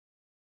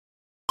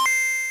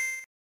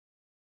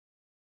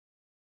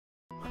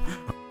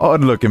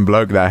Odd looking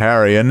bloke, that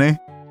Harry, isn't he?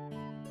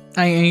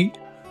 I ain't.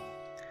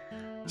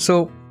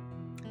 So,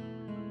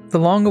 the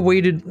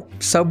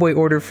long-awaited Subway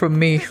order from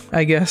me,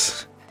 I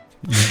guess.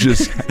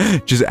 Just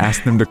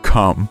ask them to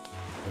come.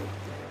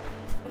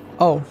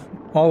 Oh,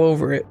 all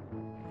over it.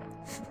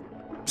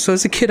 So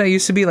as a kid, I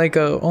used to be like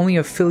only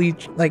a Philly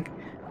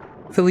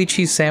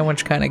cheese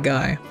sandwich kind of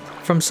guy.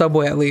 From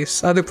Subway, at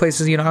least. Other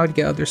places, you know, I would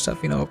get other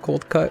stuff, you know, a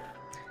cold cut.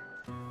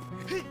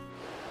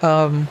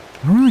 I don't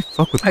really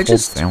fuck with cold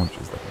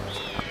sandwiches that much.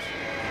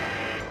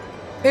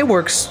 It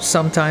works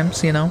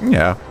sometimes, you know?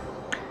 Yeah.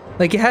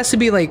 Like, it has to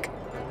be like...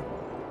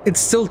 It's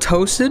still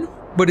toasted,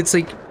 but it's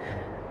like...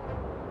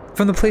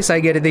 From the place I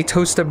get it, they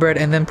toast the bread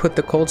and then put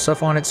the cold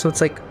stuff on it, so it's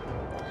like...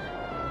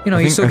 You know,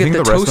 you still get the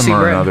toasty bread. I think the rest of them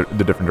are in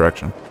the different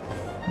direction.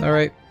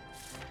 Alright.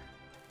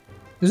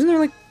 Isn't there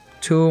like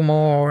 2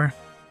 more?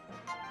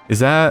 Is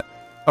that...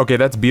 Okay,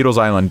 that's Beatles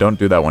Island. Don't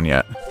do that one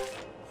yet.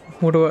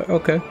 What do I...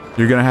 Okay.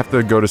 You're gonna have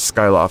to go to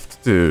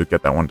Skyloft to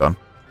get that one done.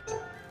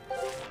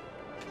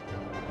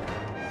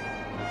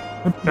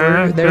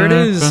 There it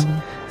is.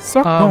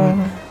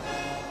 I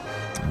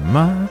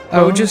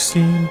would just...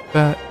 Oh,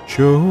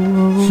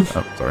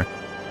 sorry.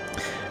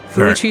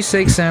 Philly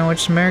cheesesteak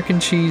sandwich, American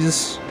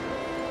cheese,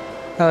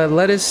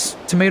 lettuce,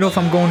 tomato if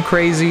I'm going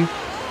crazy.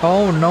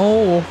 Oh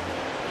no.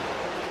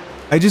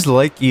 I just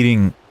like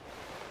eating...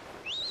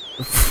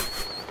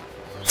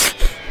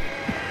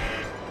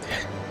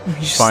 You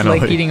just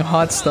like eating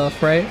hot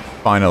stuff, right?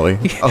 Finally.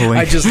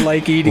 I just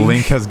like eating.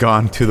 Link has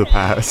gone to the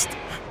past.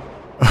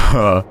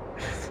 I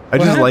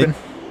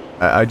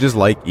just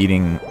like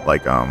eating,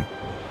 like,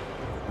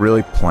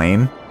 really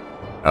plain,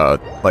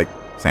 like,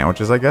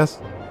 sandwiches, I guess.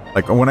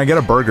 Like, when I get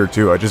a burger,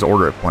 too, I just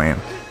order it plain.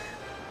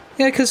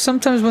 Yeah, because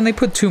sometimes when they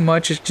put too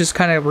much, it just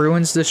kind of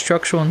ruins the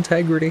structural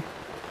integrity.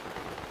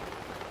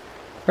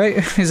 Right?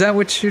 Is that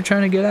what you're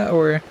trying to get at?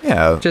 Or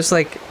yeah. Just,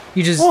 like,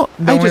 you just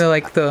don't really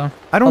like the...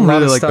 I don't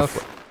really like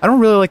the... I don't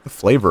really like the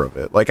flavor of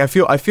it. Like, I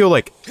feel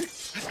like...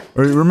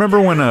 Remember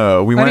when,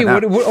 we went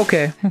out...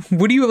 Okay.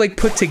 What do you, like,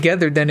 put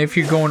together, then, if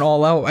you're going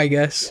all out, I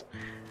guess?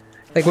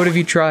 Like, what have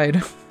you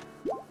tried?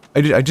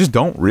 I just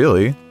don't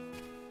really.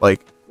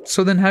 Like...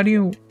 So then how do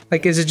you...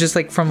 Like, is it just,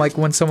 like, from, like,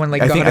 when someone,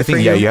 like, I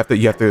think, yeah, you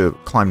have to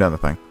climb down the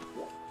thing.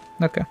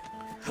 Okay.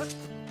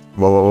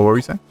 What were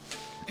you saying?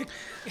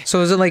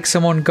 So is it, like,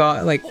 someone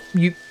got, like,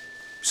 you...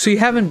 So you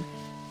haven't,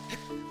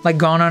 like,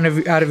 gone out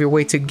of your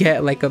way to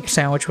get, like, a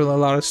sandwich with a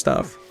lot of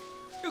stuff?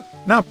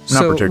 Not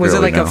particularly, was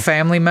it, like, a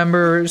family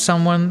member or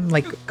someone,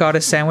 like, got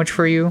a sandwich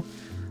for you?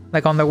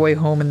 Like, on their way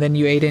home, and then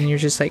you ate it, and you're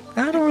just like,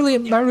 I don't really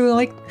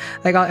like...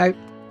 Like,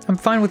 I'm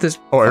fine with this.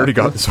 Oh, I already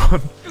got this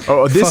one.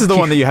 Oh, this is the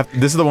one that you have...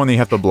 This is the one that you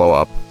have to blow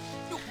up.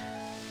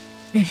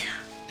 You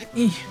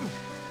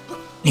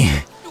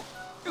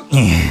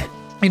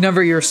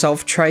never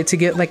yourself tried to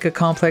get like a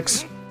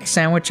complex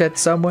sandwich at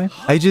Subway?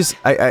 I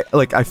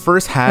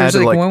first had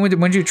like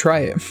when did you try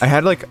it? I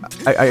had like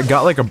I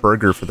got like a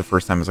burger for the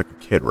first time as like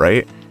a kid,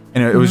 right?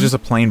 And it was just a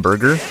plain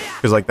burger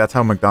because like that's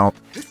how McDonald's.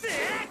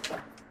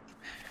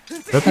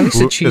 Did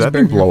that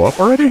thing blow up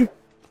already?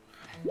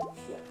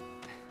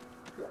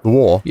 The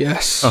wall.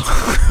 Yes.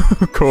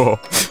 Oh, cool.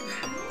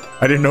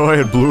 I didn't know I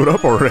had blew it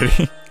up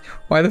already.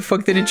 Why the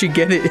fuck didn't you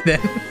get it then?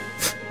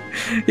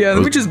 Yeah,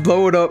 let me just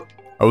blow it up.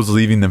 I was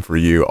leaving them for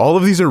you. All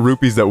of these are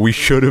rupees that we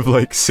should have,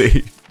 like,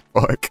 saved.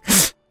 Fuck.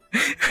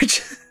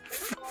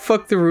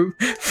 Fuck the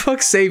roop.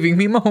 Fuck saving.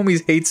 Me and my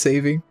homies hate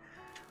saving.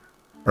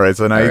 Alright,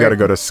 so now you gotta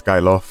go to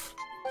Skyloft.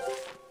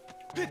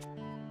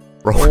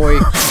 Boy.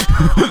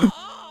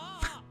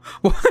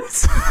 What?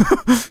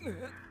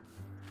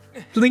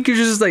 Link is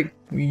just like...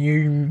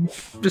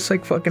 Just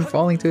like fucking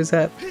falling to his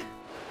head.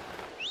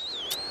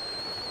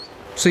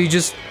 So you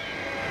just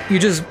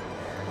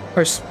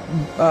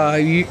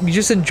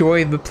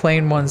enjoy the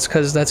plain ones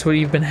because that's what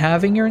you've been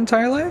having your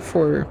entire life,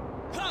 or?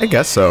 I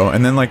guess so.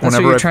 And then like that's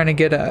what you're trying to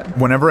get at.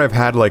 Whenever I've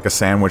had like a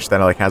sandwich that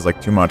like has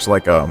like too much,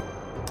 like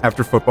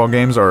after football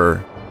games,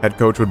 our head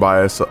coach would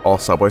buy us all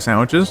Subway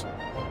sandwiches,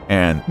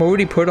 and what would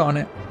he put on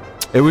it?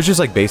 It was just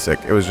like basic.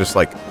 It was just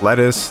like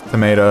lettuce,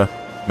 tomato,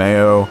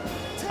 mayo,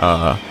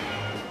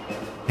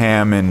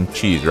 ham, and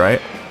cheese,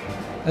 right?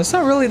 That's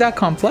not really that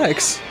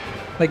complex.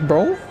 Like,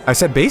 bro? I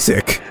said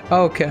basic.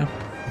 Oh, okay.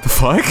 The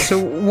fuck?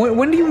 So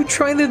when do you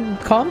try the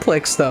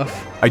complex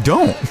stuff? I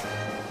don't.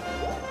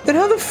 Then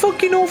how the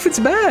fuck you know if it's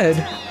bad?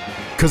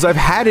 Because I've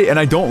had it and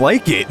I don't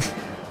like it.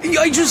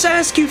 I just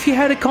asked you if you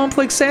had a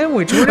complex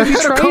sandwich. When have you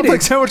tried it? I've had a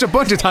complex sandwich a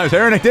bunch of times,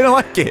 Aaron. I didn't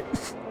like it.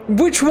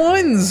 Which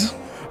ones?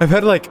 I've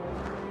had like...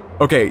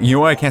 Okay, you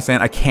know what I can't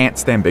stand? I can't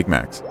stand Big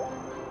Macs.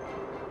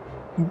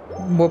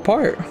 What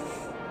part?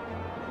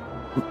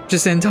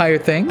 Just the entire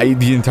thing?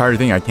 The entire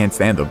thing, I can't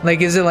stand them. Like,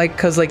 is it like,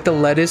 cause like the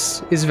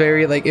lettuce is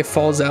very, like, it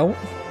falls out?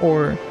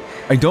 Or...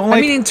 I don't like...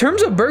 I mean, in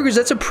terms of burgers,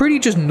 that's a pretty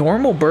just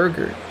normal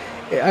burger.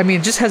 I mean,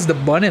 it just has the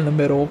bun in the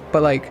middle,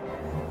 but like,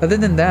 other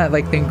than that,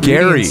 like, the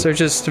ingredients are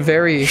just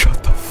very...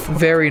 Shut the fuck.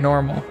 Very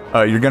normal.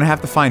 You're gonna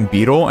have to find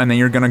Beetle, and then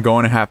you're gonna go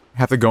and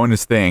have to go in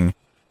this thing,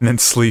 and then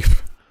sleep.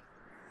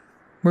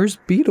 Where's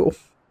Beetle?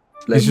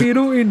 Like,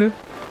 Beetle in the...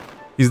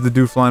 He's the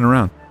dude flying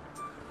around.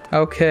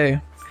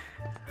 Okay.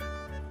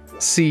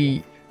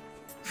 See.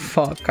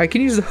 Fuck. I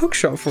can use the hook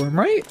shot for him,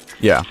 right?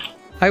 Yeah.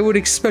 I would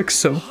expect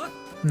so.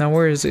 Now,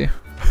 where is he?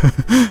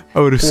 I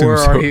would assume Where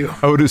so. are you?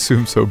 I would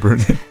assume so,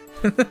 Bernie.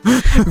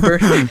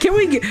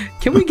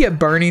 Can we get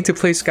Bernie to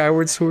play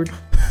Skyward Sword?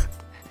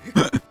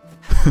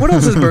 What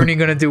else is Bernie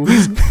gonna do?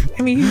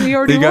 He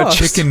already They got lost.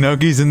 chicken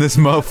nuggies in this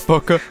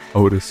motherfucker. I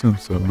would assume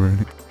so,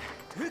 Bernie.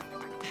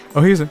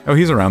 Oh,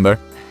 he's around there.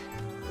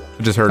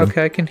 I just heard him.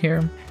 Okay, I can hear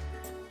him.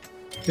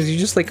 Is he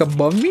just like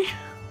above me?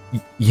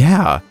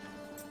 Yeah.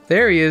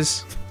 There he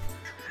is.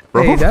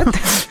 Bro. Hey,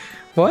 that.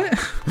 What?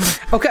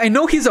 Okay, I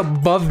know he's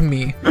above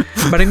me,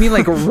 but I mean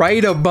like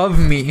right above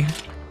me.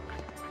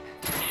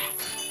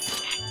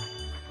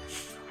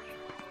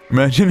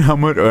 Imagine how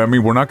much. I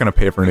mean, we're not gonna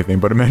pay for anything,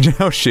 but imagine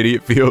how shitty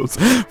it feels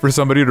for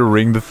somebody to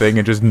ring the thing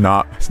and just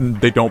not.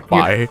 They don't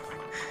buy.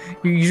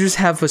 You just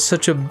have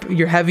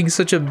you're having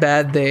such a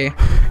bad day.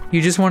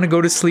 You just want to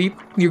go to sleep.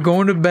 You're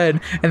going to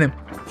bed, and then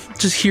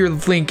just hear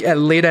Link at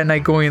late at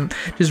night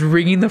just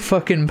ringing the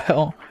fucking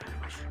bell.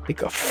 Like,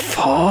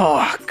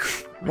 fuck.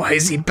 Why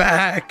is he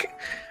back?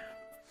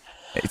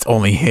 It's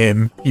only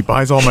him. He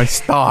buys all my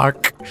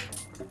stock.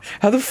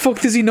 How the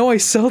fuck does he know I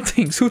sell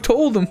things? Who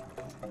told him?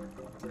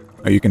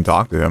 Oh, you can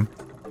talk to him.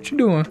 What you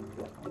doing?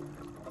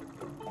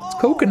 It's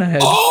Coconut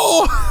Head.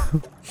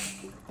 Oh!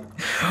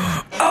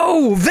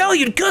 Oh,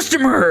 valued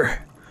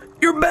customer!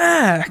 You're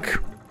back!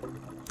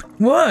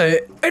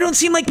 What? I don't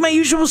seem like my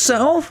usual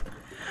self?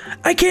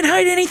 I can't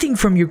hide anything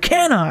from you,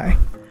 can I?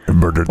 I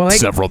murdered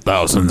several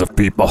thousands of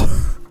people.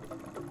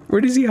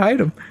 Where does he hide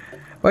them?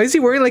 Why is he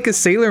wearing like a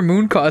Sailor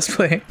Moon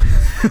cosplay?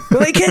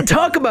 Well, I can't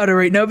talk about it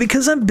right now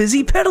because I'm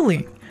busy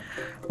pedaling.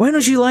 Why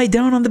don't you lie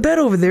down on the bed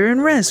over there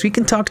and rest? We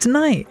can talk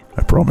tonight.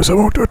 I promise I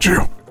won't touch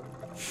you.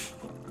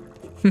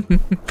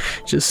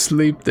 Just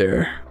sleep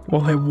there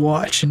while I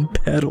watch and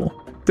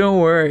pedal.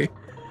 Don't worry.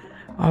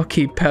 I'll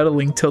keep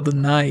pedaling till the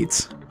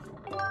night.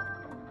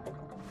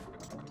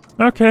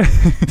 Okay.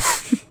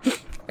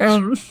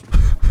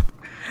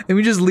 Let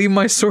me just leave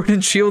my sword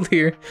and shield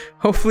here.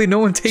 Hopefully no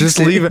one takes Just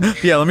it. leave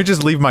it. Yeah, let me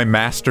just leave my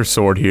master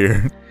sword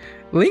here.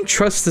 Link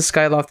trusts the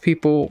Skyloft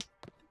people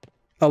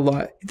a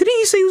lot. Didn't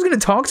he say he was gonna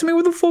talk to me?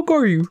 Where the fuck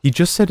are you? He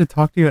just said to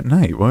talk to you at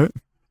night. What?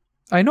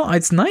 I know,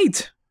 it's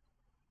night.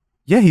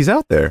 Yeah, he's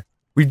out there.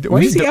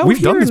 Why is he out we've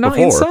here done this and not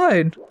before.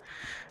 inside?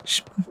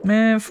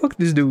 Man, fuck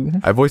this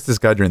dude. I voiced this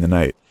guy during the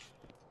night.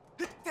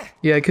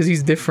 Yeah, because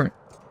he's different.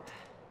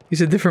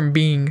 He's a different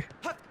being.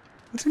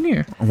 What's in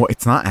here? What?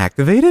 It's not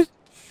activated?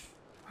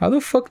 How the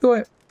fuck do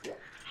I...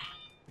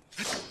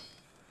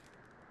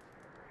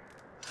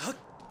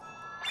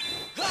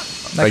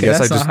 I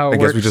guess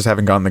we just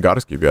haven't gotten the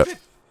goddess cube yet.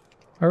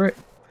 Alright.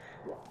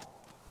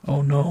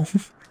 Oh no.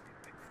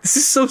 This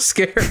is so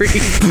scary.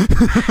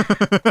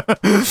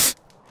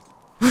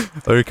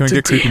 Larry, can we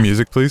get creepy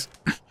music, please?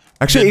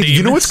 Actually,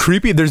 you know what's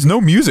creepy? There's no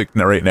music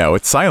right now.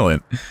 It's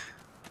silent.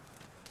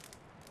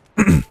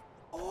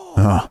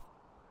 Ah.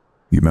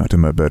 You mounted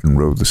my bed and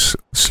rode the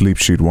sleep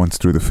sheet once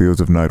through the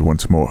fields of night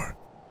once more.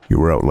 You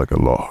were out like a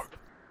log.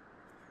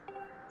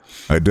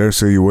 I dare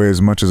say you weigh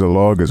as much as a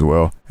log as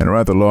well, and a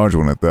rather large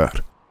one at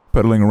that.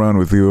 Pedaling around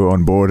with you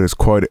on board has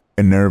quite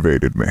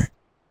enervated me.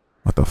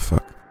 What the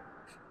fuck?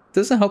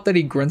 Doesn't help that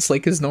he grunts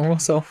like his normal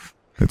self.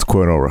 It's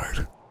quite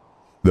alright.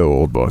 Though,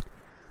 old buck,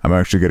 I'm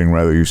actually getting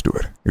rather used to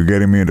it. You're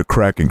getting me into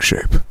cracking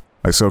shape.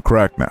 I sell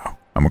crack now.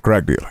 I'm a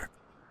crack dealer.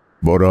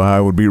 But I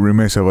would be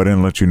remiss if I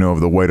didn't let you know of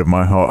the weight of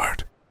my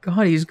heart.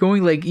 God, he's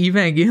going like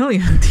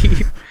Evangelion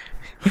deep.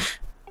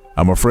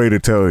 I'm afraid to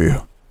tell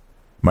you.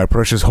 My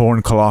precious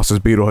horned colossus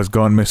beetle has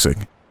gone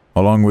missing,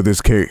 along with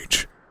his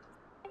cage.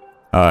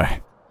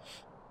 I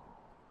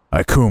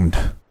coomed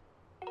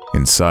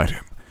inside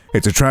him.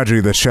 It's a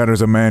tragedy that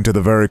shatters a man to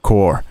the very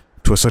core.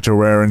 'Twas such a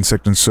rare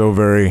insect and so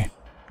very...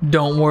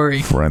 Don't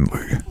worry.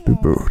 Friendly, to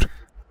boot.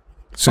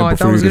 Oh, I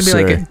thought it was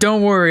gonna be like,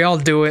 don't worry, I'll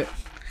do it.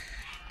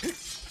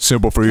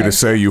 Simple for you to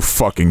say, you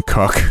fucking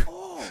cuck.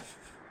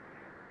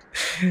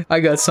 I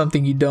got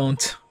something you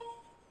don't.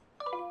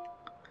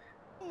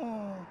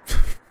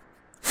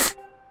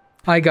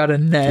 I got a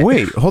net.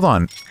 Wait, hold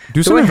on.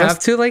 Do I have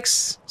to, like,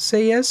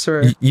 say yes,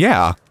 or...?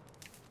 Yeah.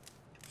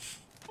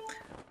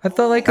 I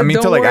thought, like, don't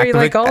worry,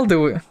 like, I'll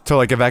do it. To,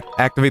 like,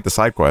 activate the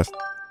side quest.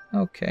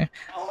 Okay.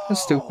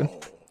 That's stupid.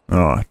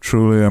 Oh,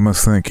 truly I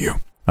must thank you.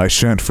 I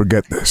shan't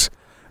forget this.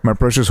 My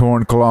precious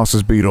horned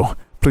colossus beetle,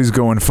 please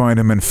go and find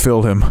him and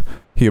fill him.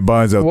 He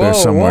abides out there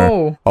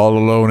somewhere, all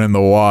alone in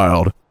the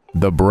wild.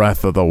 The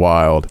breath of the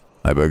wild,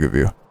 I beg of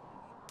you.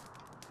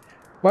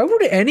 Why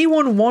would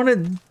anyone want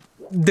to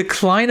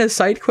decline a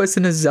side quest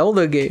in a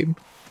Zelda game?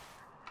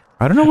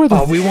 I don't know where the...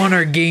 Oh, we want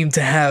our game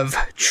to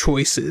have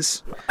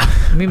choices.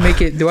 Let me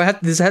make it...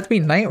 Does it have to be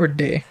night or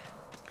day?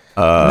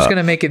 I'm just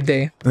gonna make it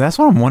day. That's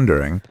what I'm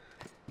wondering.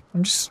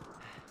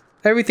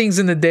 Everything's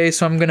in the day,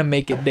 so I'm gonna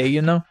make it day,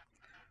 you know?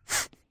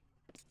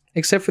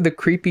 Except for the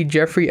creepy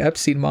Jeffrey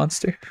Epstein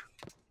monster.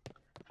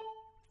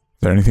 Is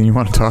there anything you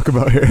want to talk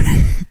about here?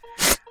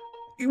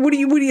 What do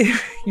you...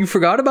 You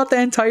forgot about the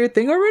entire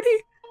thing already?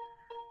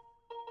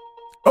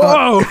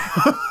 Oh!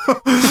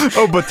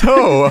 Oh,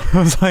 Bateau! I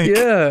was like...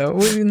 Yeah,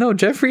 well, no,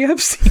 Jeffrey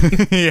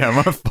Epstein. Yeah,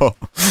 my fault.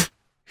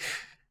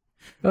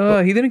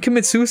 He didn't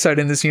commit suicide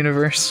in this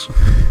universe.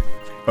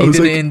 He was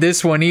didn't like- in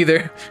this one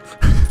either.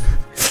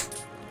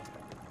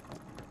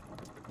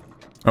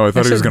 Oh, I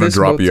thought he was said gonna this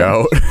drop you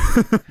out.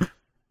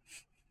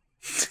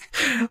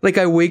 both Like,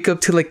 I wake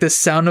up to, like, the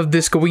sound of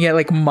this going at,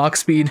 like, Mach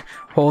speed.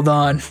 Hold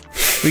on.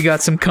 We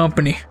got some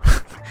company.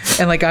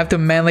 And, like, I have to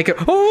man, like,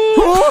 What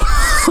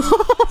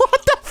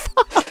the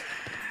fuck?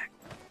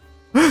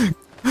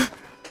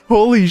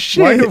 Holy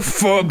shit. why the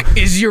fuck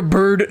is your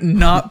bird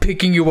not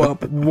picking you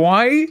up?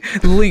 Why?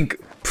 Link,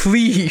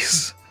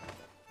 please.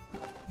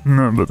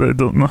 No, but I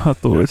don't know how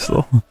to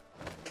whistle.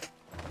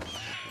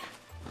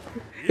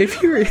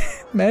 If you're...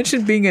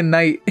 Imagine being a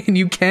knight and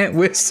you can't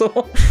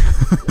whistle.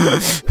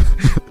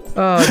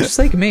 Just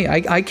like me,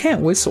 I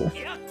can't whistle.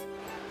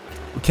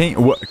 Can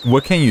you,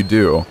 what can you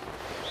do?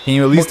 Can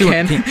you at least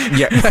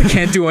yeah. I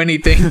can't do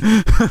anything.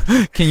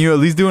 Can you at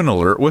least do an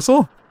alert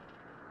whistle?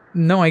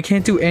 No, I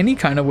can't do any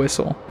kind of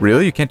whistle.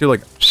 Really? You can't do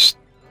like...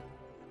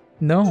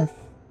 No.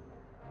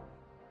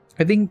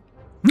 I think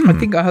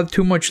I have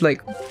too much,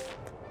 like,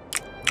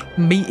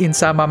 meat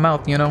inside my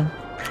mouth, you know?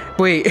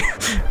 Wait.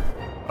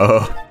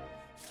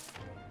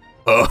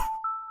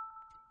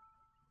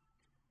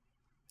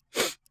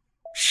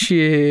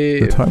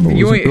 Shit. The timer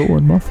wasn't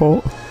going, my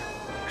fault.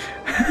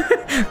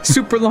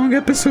 Super long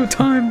episode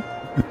time.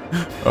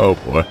 Oh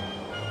boy.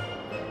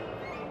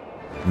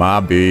 My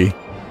B.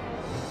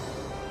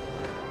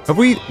 Have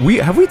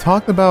we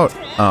talked about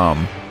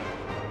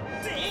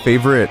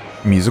favorite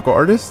musical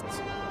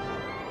artists?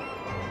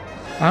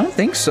 I don't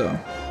think so.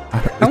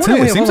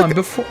 Hold on,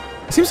 before.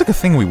 It seems like a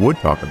thing we would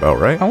talk about,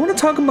 right? I want to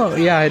talk about,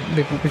 yeah,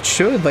 it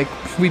should. Like,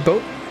 we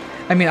both.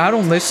 I mean, I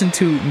don't listen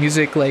to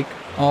music like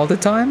all the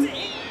time,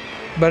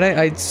 but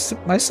I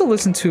still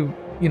listen to,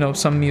 you know,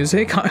 some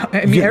music.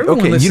 I mean,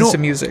 everyone listens to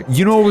music.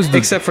 You know what was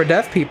except for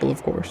deaf people,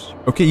 of course.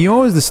 Okay, you know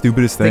what was the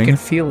stupidest thing? They can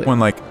feel it. When,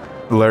 like,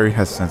 Larry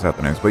has to sense out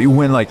the names, but you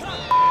when, like,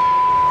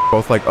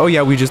 both like, oh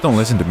yeah, we just don't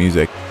listen to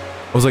music.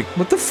 I was like,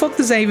 what the fuck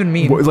does that even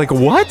mean? Like,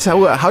 what?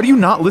 How do you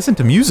not listen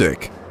to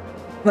music?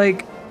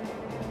 Like,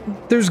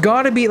 there's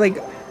gotta be, like,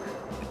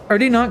 are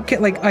they not,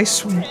 like, I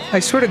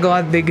swear to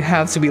God, they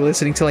have to be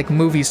listening to, like,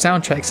 movie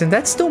soundtracks, and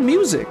that's still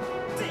music.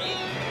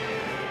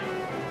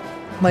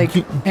 Like,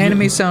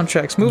 anime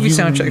soundtracks, movie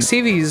soundtracks,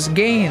 TVs,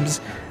 games,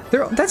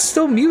 that's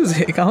still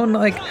music. I don't know,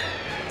 like,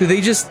 do they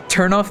just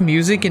turn off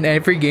music in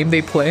every game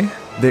they play?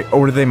 They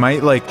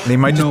might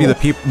just be the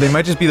people. They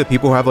might just be the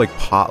people who have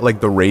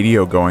like the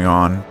radio going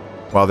on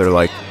while they're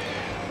like.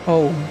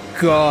 Oh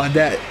God,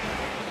 that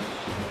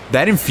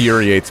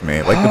infuriates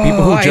me. Like the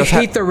people who just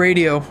I hate the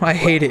radio. I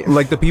hate it.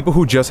 Like the people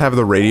who just have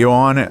the radio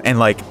on and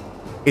like,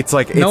 it's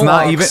like it's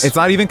not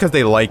even because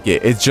they like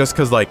it. It's just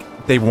because like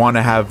they want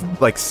to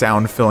have like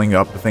sound filling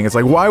up the thing. It's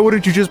like, why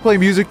wouldn't you just play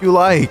music you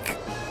like?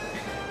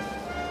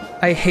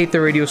 I hate the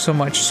radio so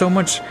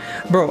much,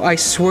 bro. I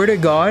swear to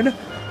God,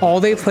 all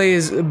they play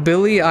is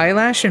Billie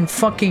Eilish and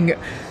fucking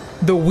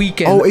The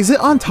Weeknd. Oh, is it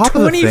on top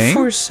of the thing?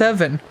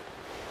 24/7.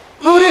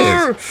 Oh, it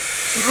is.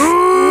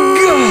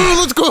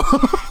 Let's go.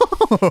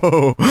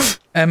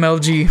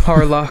 MLG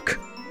Harlock.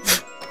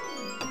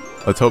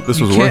 Let's hope this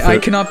was worth it. I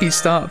cannot be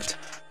stopped.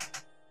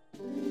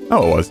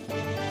 Oh, it was.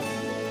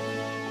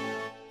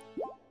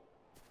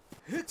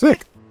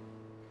 Sick.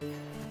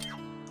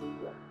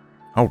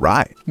 All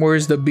right.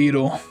 Where's the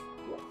beetle?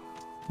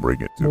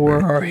 Bring it to me.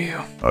 Where are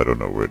you? I don't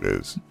know where it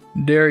is.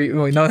 Dare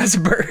you? Wait, no, that's a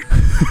bird.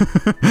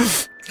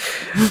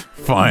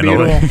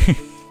 Finally.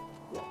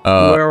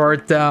 Where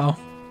art thou?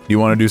 You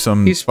want to do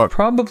some? He's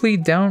probably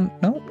down.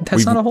 No,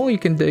 that's not a hole you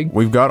can dig.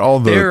 We've got all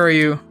the. There are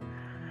you?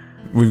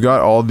 We've got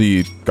all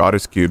the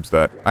goddess cubes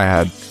that I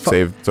had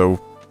saved,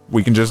 so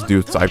we can just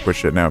do side quest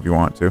shit now if you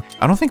want to.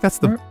 I don't think that's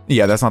the.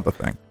 Yeah, that's not the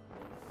thing.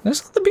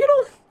 That's not the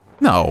beetle.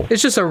 No.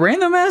 It's just a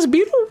random ass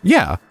beetle.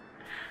 Yeah.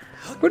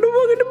 Where the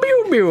fuck is the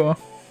beetle?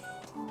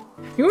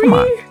 Come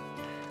on.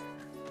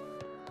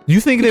 You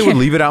think they would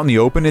leave it out in the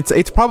open?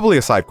 It's probably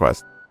a side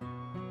quest.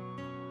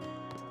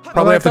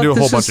 Probably have to do a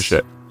whole bunch of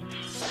shit.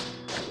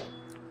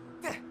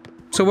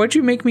 So why'd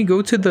you make me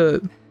go to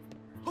the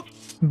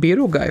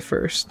beetle guy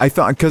first? I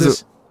thought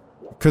because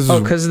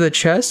of the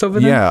chest over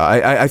there.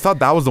 Yeah, I thought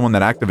that was the one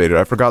that activated.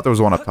 I forgot there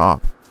was one up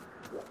top.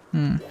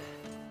 All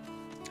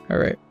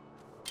right.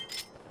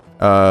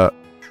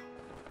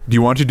 Do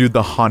you want to do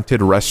the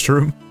haunted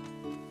restroom?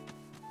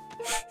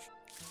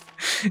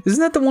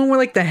 Isn't that the one where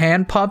like the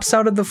hand pops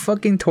out of the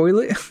fucking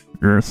toilet?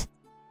 Yes.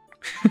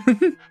 Who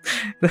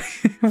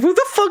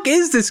the fuck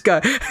is this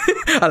guy?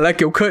 I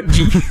like your cut,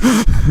 G.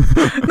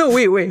 No,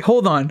 wait,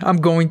 hold on.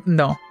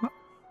 No.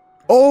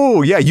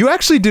 Oh, yeah, you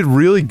actually did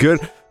really good.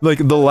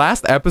 Like, the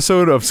last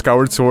episode of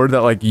Skyward Sword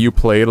that, like, you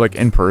played, like,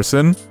 in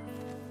person,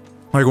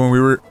 like, when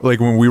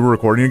we were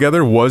recording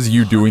together, was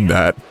you doing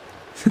that.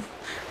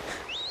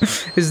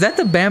 Is that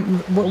the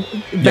bamboo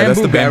Yeah,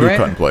 that's the bamboo right?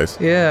 cut in place.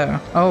 Yeah.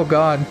 Oh,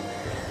 God.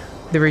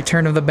 The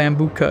return of the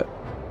bamboo cut.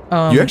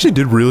 You actually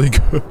did really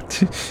good.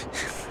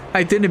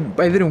 I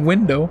didn't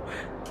window.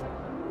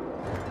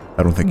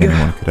 I don't think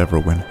anyone could ever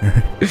win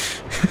here.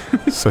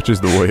 Such is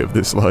the way of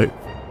this life.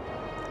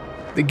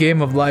 The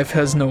game of life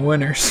has no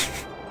winners.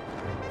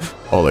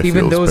 All I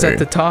Even feel those is pain. at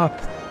the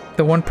top,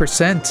 the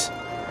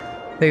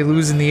 1%, they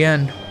lose in the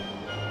end.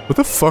 What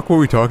the fuck were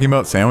we talking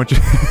about? Sandwiches?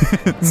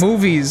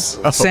 Movies,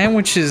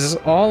 sandwiches,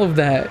 all of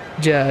that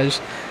jazz.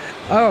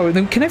 Oh,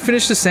 then can I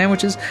finish the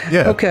sandwiches?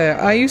 Yeah. Okay,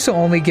 I used to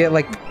only get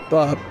like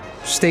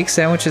steak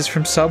sandwiches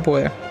from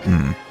Subway.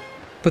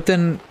 But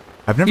then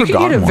I've never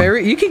gotten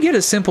one. You can get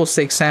a simple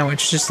steak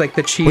sandwich, just like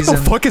the cheese. What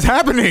the fuck is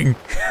happening?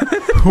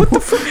 What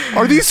the fuck?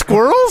 Are these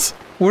squirrels?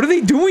 What are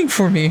they doing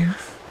for me?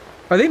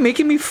 Are they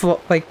making me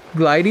like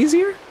glide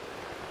easier?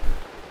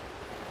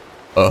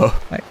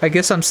 I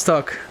guess I'm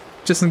stuck.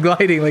 Just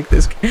gliding like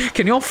this.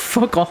 Can y'all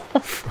fuck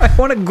off? I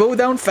want to go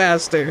down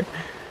faster.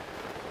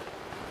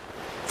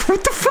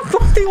 What the fuck?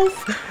 What they all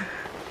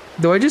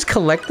do I just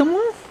collect them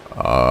all?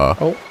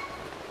 Oh.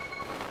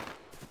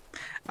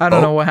 I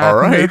don't know what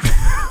happened.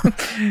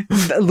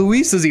 Alright.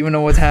 Luis doesn't even know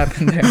what's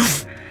happened there.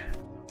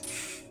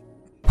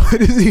 Why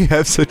does he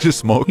have such a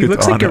smoke? He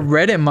looks like a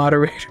Reddit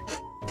moderator.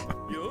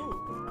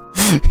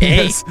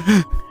 Hey,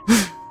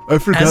 I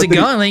forgot. how's it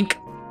going, Link?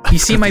 You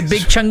see my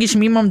big chungish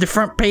meme on the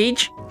front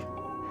page?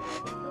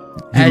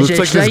 He looks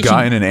like this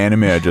guy in an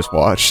anime I just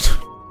watched.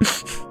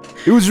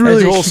 It was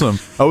really wholesome.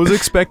 I was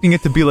expecting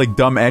it to be like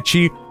dumb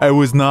ecchi. I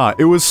was not.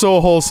 It was so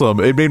wholesome.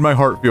 It made my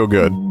heart feel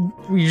good.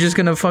 You're just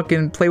gonna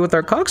fucking play with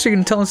our cocks, or you're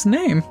gonna tell us the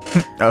name?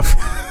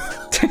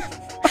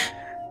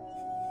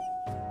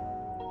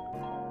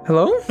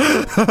 Hello?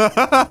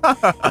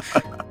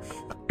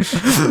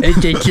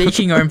 It's a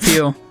slicing arm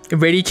feel.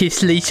 Ready to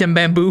slice some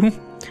bamboo?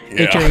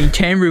 It's only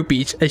 10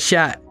 rupees a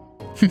shot.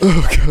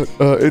 Oh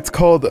god. It's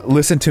called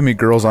 "Listen to Me,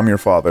 Girls, I'm Your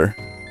Father."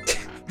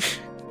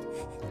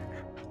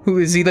 Who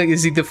is he? Like,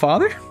 is he the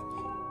father?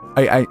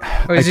 I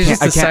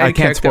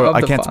can't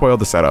spoil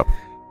the setup.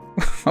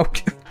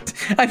 Okay.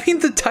 I mean,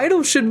 the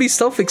title should be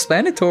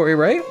self-explanatory,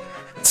 right?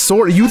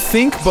 Sort you'd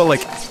think, but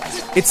like,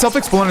 it's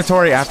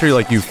self-explanatory after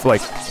you've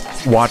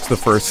watched the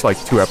first 2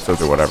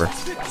 episodes or whatever.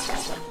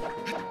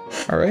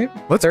 All right.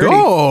 Let's 30.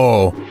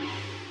 go.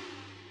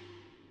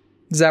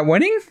 Is that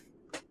winning?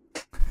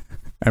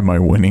 Am I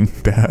winning,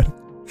 Dad?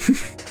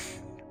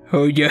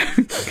 Hold on,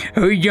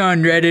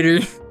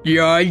 Redditor.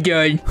 You're all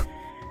done.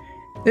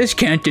 Let's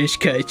count those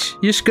cuts.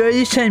 Your score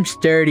this time's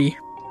 30.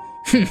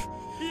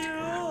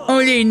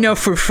 Only enough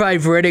for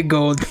 5 Reddit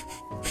gold.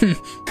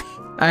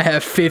 I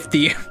have 50.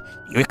 You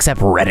accept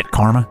Reddit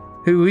karma?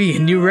 Ooh-wee,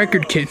 new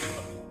record kid.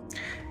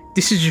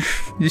 This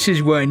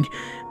is one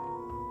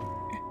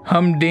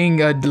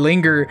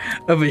humdinger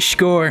of a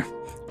score.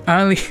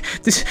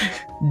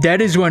 That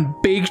is one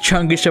big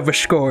chunkish of a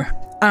score.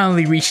 I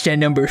only reached that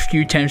number a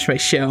few times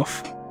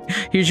myself.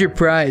 Here's your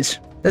prize.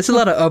 That's a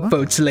lot of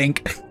upvotes,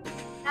 Link.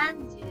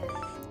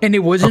 And it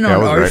wasn't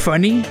on our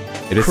funny?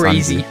 It is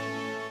crazy.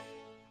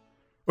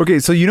 Okay,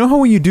 so you know how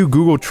when you do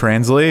Google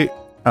Translate,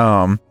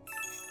 and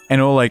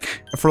it'll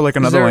for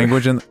another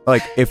language, and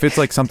if it's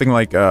something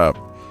like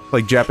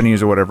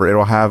Japanese or whatever,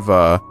 it'll have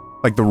the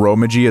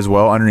Romaji as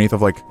well underneath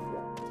of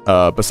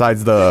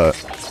besides the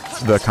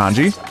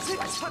kanji.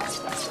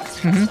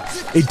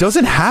 It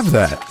doesn't have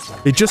that.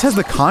 It just has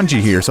the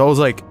kanji here. So I was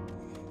like,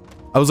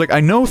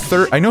 I know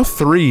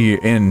 3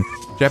 in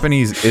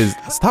Japanese is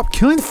stop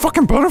killing the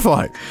fucking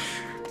butterfly.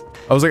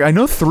 I was like, I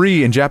know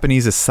 3 in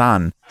Japanese is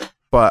san,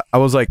 but I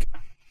was like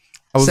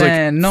 30 is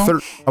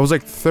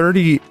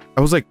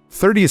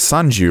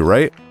sanju,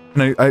 right?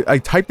 And I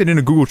typed it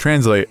into Google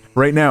Translate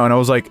right now, and I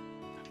was like,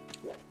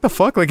 what the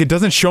fuck? It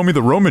doesn't show me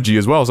the Romaji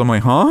as well, so I'm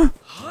like, huh?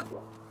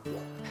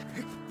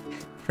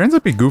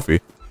 Translate be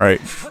goofy.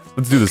 Alright,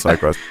 let's do the side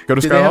quest. Go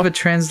to Skyward. Do they have a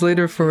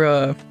translator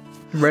for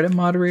Reddit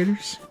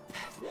moderators?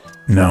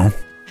 No.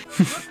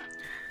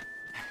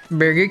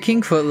 Burger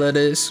King foot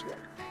lettuce.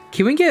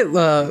 Can we get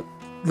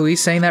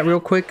Luis saying that real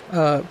quick?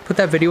 Put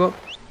that video up.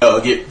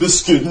 I'll get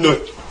biscuit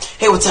nut.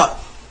 Hey, what's up?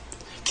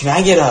 Can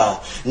I get a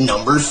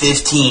number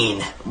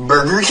 15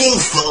 Burger King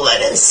foot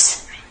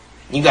lettuce?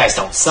 You guys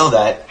don't sell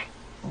that,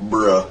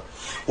 bruh.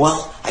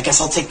 Well, I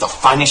guess I'll take the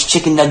finest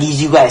chicken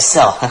nuggies you guys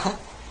sell.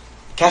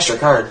 Cash or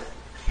card?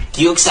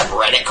 Do you accept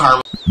Reddit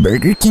karma?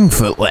 Burger King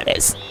foot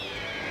lettuce.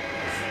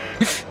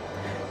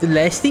 The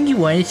last thing you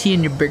want to see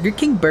in your Burger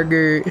King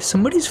burger is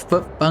somebody's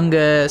foot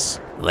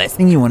fungus. Last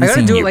thing you want to see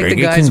in your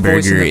Burger King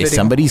burger is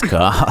somebody's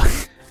cock.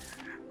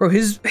 Bro,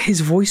 his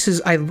voice is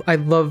I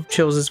love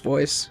Chills'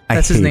 voice.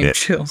 That's his name,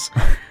 Chills.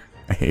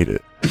 I hate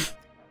it.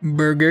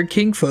 Burger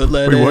King foot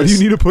lettuce. Wait, why do you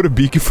need to put a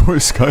beaky for a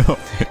sky on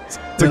it? It's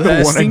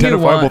the one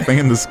identifiable thing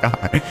in the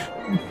sky.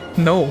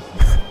 No.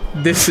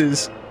 This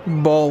is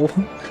ball.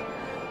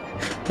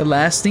 The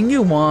last thing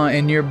you want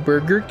in your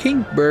Burger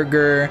King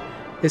burger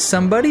is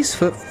somebody's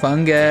foot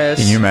fungus.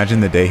 Can you imagine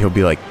the day he'll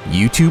be like,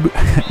 YouTube,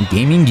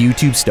 gaming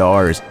YouTube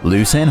stars,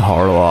 Loos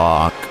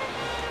Harlock.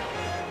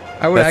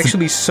 I would actually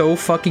be so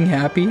fucking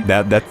happy.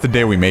 That's the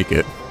day we make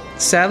it.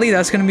 Sadly,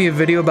 that's gonna be a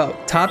video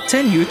about top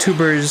 10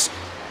 YouTubers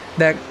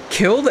that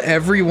killed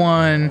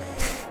everyone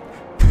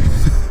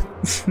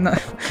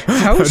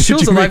How was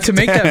Shields alive to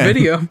make that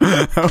video?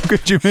 How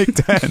could you make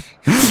 10?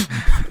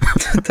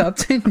 Top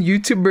 10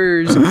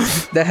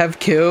 YouTubers that have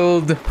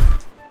killed.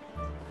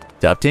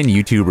 Top 10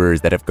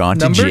 YouTubers that have gone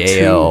to Number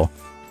jail.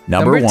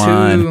 Number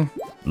 1,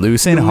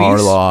 Loos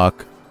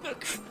Harlock.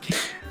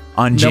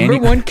 On Number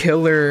 1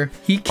 killer.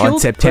 He killed on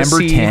September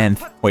pussy.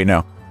 10th. Wait,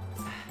 no.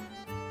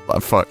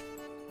 Fuck.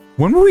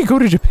 When will we go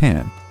to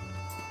Japan?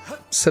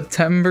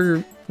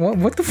 September.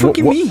 What the fuck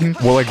you mean?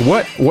 Well,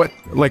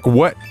 like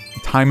what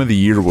time of the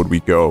year would we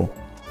go?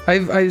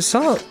 I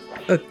saw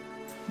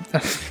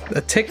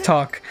a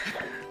TikTok.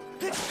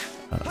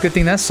 Good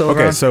thing that's so.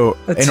 Okay, so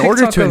in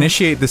order to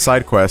initiate the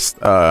side quest,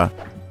 a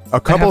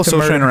couple of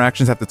social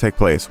interactions have to take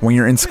place. When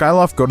you're in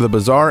Skyloft, go to the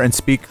bazaar and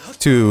speak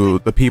to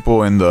the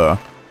people in the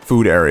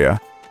food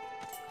area.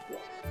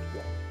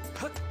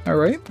 All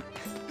right.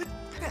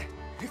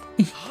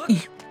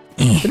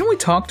 Didn't we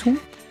talk to him?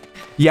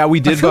 Yeah, we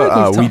did,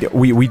 but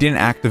we didn't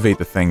activate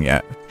the thing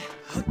yet.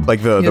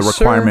 Like the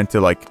requirement to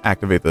like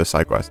activate the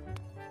side quest.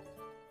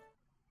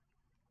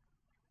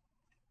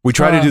 We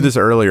tried to do this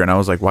earlier, and I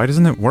was like, why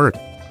doesn't it work?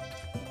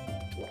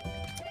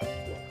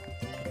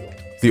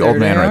 The old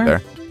man right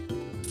there.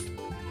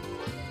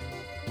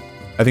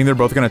 I think they're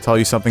both gonna tell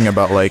you something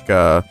about like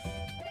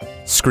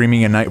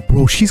screaming at night.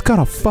 Bro, she's got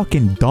a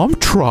fucking dump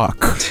truck.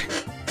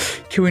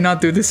 Can we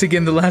not do this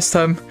again? The last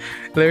time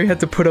Larry had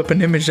to put up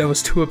an image that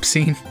was too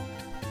obscene.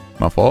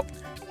 My fault.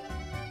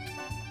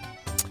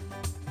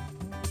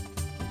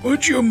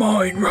 Would you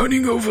mind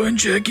running over and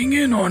checking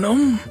in on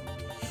him?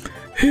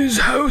 His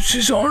house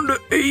is on the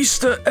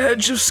eastern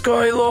edge of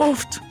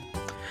Skyloft.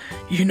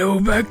 You know,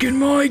 back in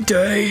my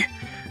day,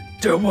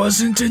 there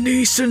wasn't an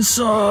eastern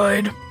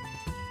side.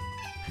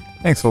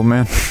 Thanks, old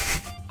man.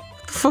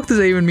 What the fuck does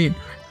that even mean?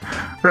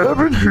 I've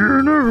been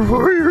hearing a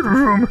weird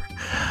rumor.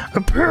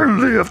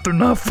 Apparently, after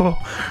nightfall,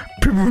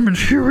 people have been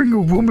hearing a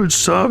woman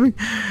sobbing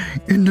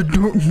in the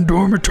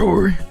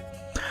dormitory.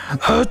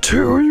 I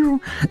tell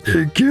you,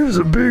 it gives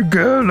a big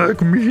guy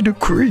like me the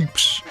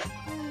creeps.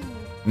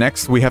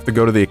 Next, we have to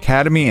go to the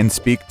academy and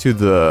speak to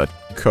the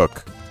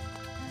cook.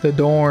 The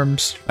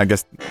dorms. I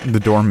guess the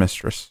dorm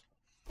mistress.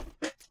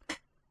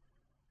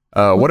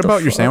 What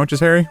about your sandwiches,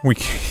 Harry?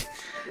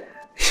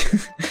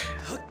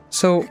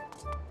 So,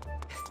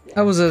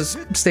 I was a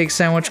steak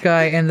sandwich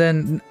guy, and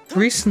then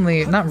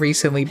recently, not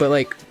recently, but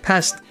like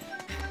past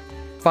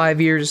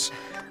 5 years,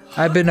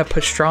 I've been a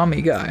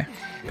pastrami guy.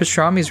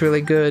 Pastrami's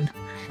really good.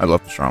 I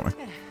love pastrami.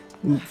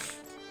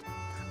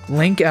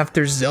 Link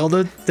after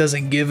Zelda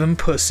doesn't give him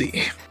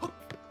pussy.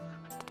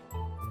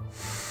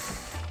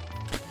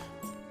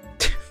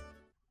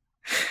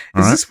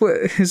 Is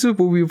this what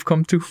we've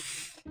come to?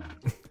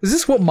 Is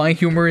this what my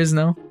humor is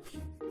now?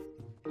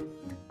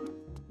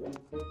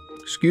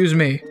 Excuse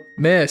me,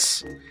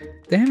 miss.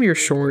 Damn, you're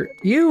short.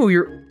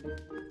 You're...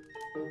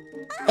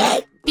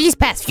 These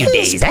past few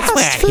days, that's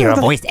where I hear a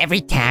voice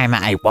every time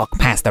I walk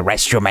past the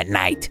restroom at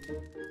night.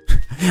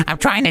 I'm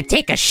trying to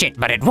take a shit,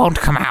 but it won't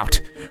come out.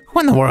 Who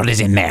in the world is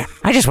in there?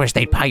 I just wish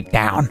they'd pipe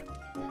down.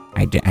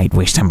 I'd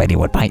wish somebody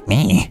would bite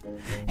me.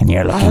 And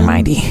you're looking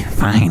mighty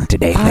fine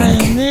today,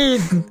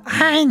 Link.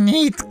 I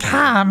need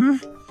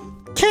cum.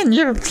 Can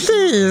you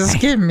please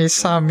give me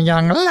some,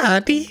 young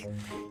laddie?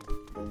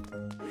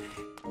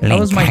 That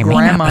was my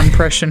grandma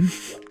impression.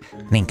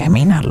 Link, I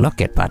may not look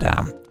it, but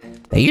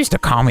they used to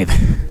call me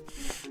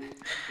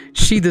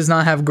She does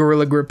not have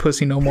Gorilla Grip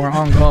pussy no more,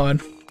 on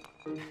God.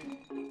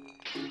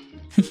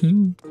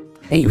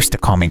 They used to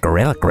call me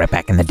Gorilla Grip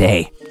back in the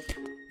day.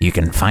 You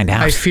can find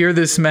out. I fear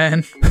this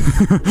man.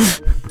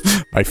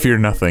 I fear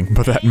nothing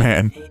but that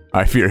man.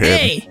 I fear him.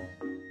 Hey,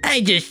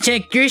 I just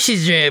checked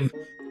Grish's room,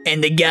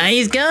 and the guy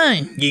is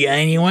gone. You got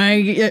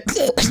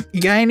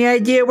any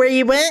idea where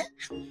he went?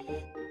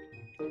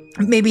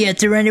 Maybe he had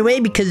to run away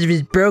because of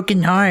his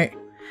broken heart.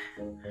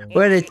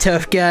 What a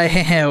tough guy.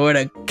 What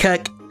a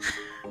cuck.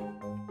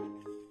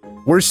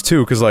 Worse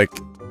too, because like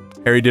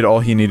Harry did all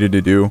he needed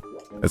to do.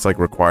 It's like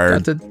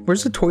required.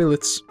 Where's the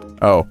toilets?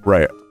 Oh,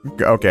 right.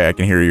 Okay, I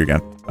can hear you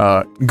again.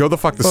 Go the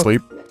fuck to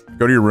sleep.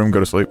 Go to your room, go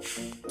to sleep.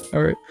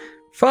 Alright.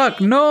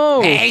 Fuck,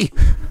 no! Hey!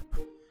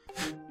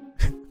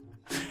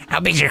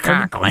 How big's your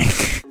cock,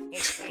 Link?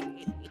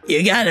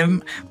 You got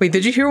him. Wait,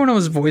 did you hear when I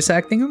was voice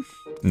acting him?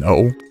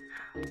 No.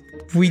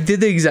 We did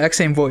the exact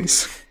same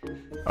voice.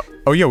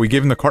 Oh yeah, we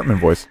gave him the Cartman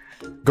voice.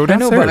 Go I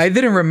downstairs. know, but I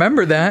didn't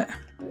remember that.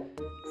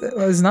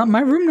 Is not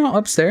my room not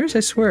upstairs? I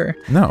swear.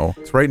 No,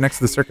 it's right next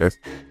to the staircase.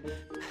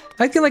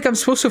 I feel like I'm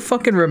supposed to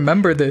fucking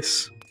remember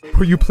this.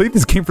 Bro, you played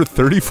this game for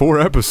 34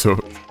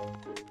 episodes.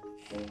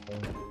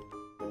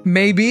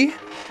 Maybe.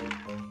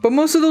 But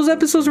most of those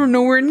episodes were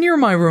nowhere near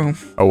my room.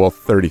 Oh well,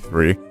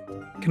 33.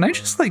 Can I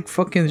just like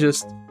fucking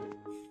just...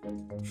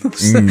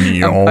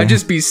 I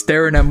just be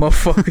staring at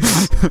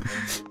motherfuckers.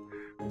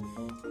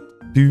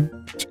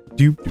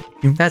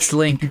 That's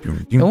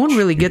Link. No one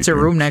really gets a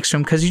room next to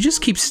him because you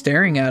just keep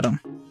staring at him.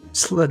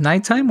 It's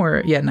nighttime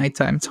or... Yeah,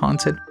 nighttime. It's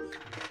haunted.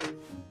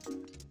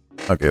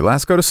 Okay,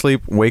 last go to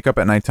sleep, wake up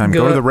at nighttime,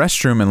 go to the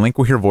restroom, and Link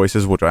will hear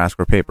voices, which will ask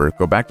for paper.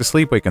 Go back to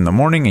sleep, wake in the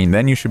morning, and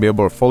then you should be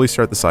able to fully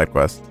start the side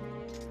quest.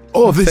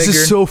 Oh, this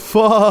is so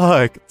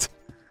fucked!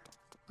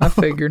 I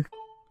figured.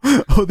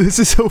 Oh, this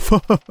is so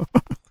fucked.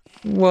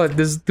 What,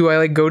 do I,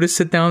 like, go to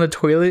sit down on the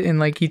toilet and,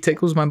 like, he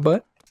tickles my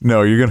butt?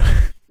 No, you're gonna...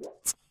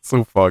 It's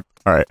so fucked.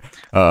 Alright.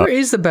 Where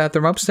is the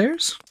bathroom?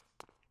 Upstairs?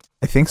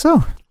 I think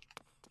so.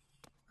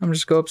 I'm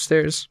just go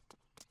upstairs.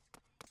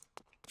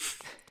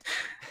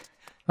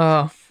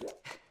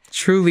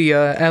 Truly,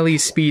 Ellie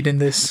speed in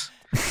this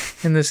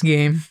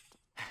game.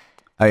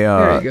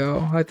 There you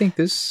go. I think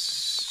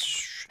this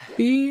should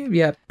be,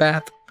 yeah,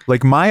 bath.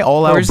 Like, my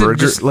all-out burger,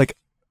 just, like...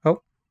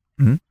 Oh.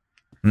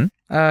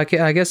 Okay,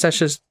 I guess that's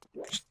just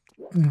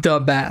the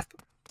bath.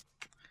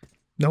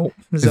 Nope.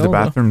 Is the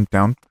bathroom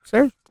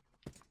downstairs?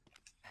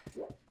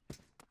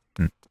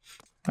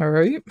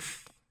 Alright.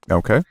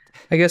 Okay.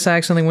 I guess I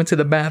accidentally went to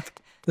the bath.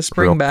 The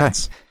spring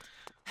baths.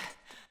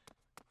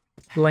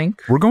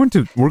 Link. We're going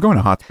to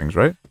Hot Springs,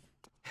 right?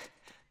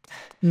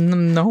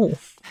 No.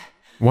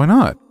 Why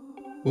not?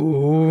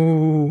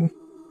 Ooh.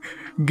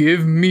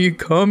 Give me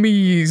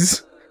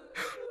cummies.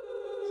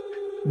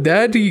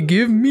 Daddy,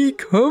 give me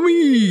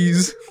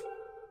cummies.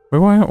 Wait,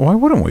 why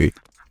wouldn't we?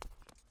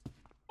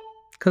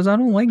 Because I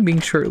don't like being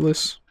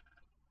shirtless.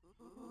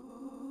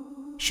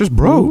 It's just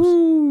bros.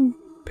 Ooh,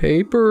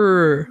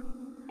 paper.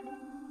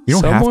 You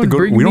don't have to go.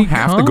 We don't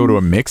have to go to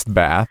a mixed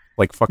bath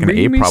like fucking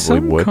A probably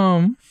would.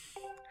 Cum.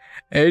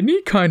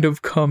 Any kind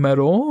of cum at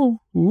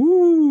all.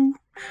 Ooh.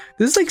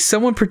 This is like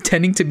someone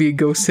pretending to be a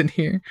ghost in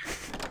here.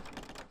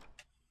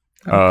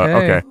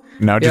 Okay.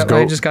 Now just go.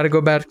 I just gotta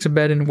go back to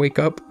bed and wake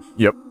up.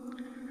 Yep.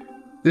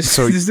 This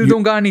dude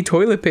don't got any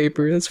toilet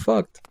paper. That's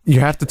fucked. You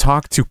have to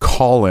talk to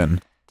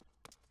Colin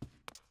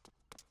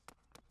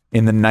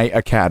in the Night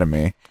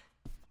Academy.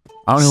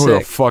 I don't know who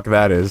the fuck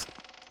that is.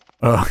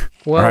 Ugh.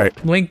 Well,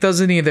 right. Link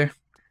doesn't either.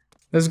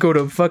 Let's go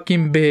to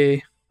fucking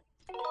Bay.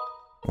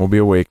 We'll be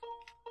awake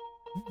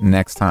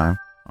next time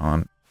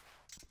on...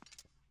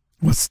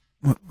 What's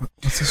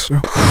this show?